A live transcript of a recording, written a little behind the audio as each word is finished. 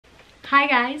Hi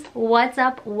guys, what's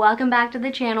up? Welcome back to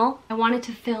the channel. I wanted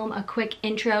to film a quick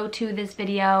intro to this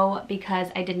video because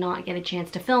I did not get a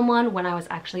chance to film one when I was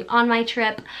actually on my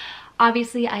trip.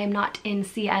 Obviously, I am not in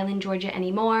Sea Island, Georgia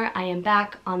anymore. I am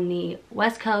back on the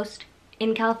West Coast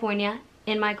in California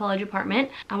in my college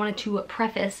apartment. I wanted to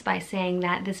preface by saying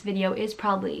that this video is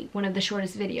probably one of the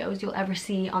shortest videos you'll ever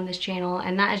see on this channel,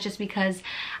 and that is just because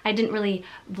I didn't really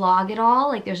vlog at all.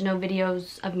 Like, there's no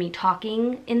videos of me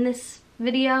talking in this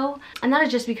video, and that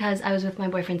is just because I was with my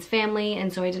boyfriend's family,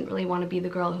 and so I didn't really want to be the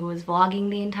girl who was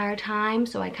vlogging the entire time,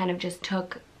 so I kind of just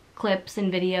took clips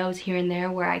and videos here and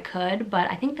there where I could, but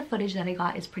I think the footage that I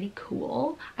got is pretty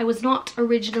cool. I was not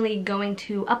originally going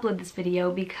to upload this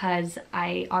video because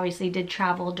I obviously did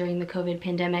travel during the COVID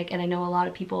pandemic, and I know a lot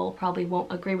of people probably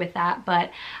won't agree with that,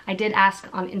 but I did ask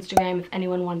on Instagram if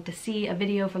anyone wanted to see a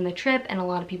video from the trip, and a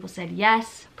lot of people said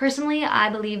yes. Personally,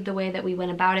 I believe the way that we went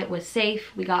about it was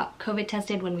safe. We got COVID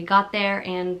tested when we got there,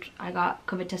 and I got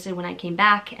COVID tested when I came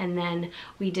back, and then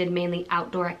we did mainly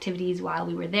outdoor activities while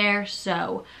we were there,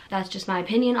 so that's just my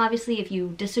opinion. Obviously, if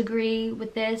you disagree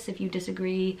with this, if you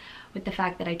disagree with the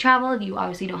fact that I traveled, you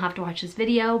obviously don't have to watch this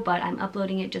video, but I'm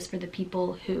uploading it just for the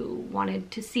people who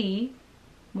wanted to see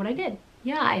what I did.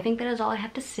 Yeah, I think that is all I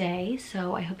have to say,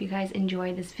 so I hope you guys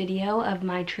enjoy this video of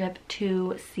my trip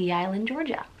to Sea Island,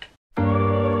 Georgia.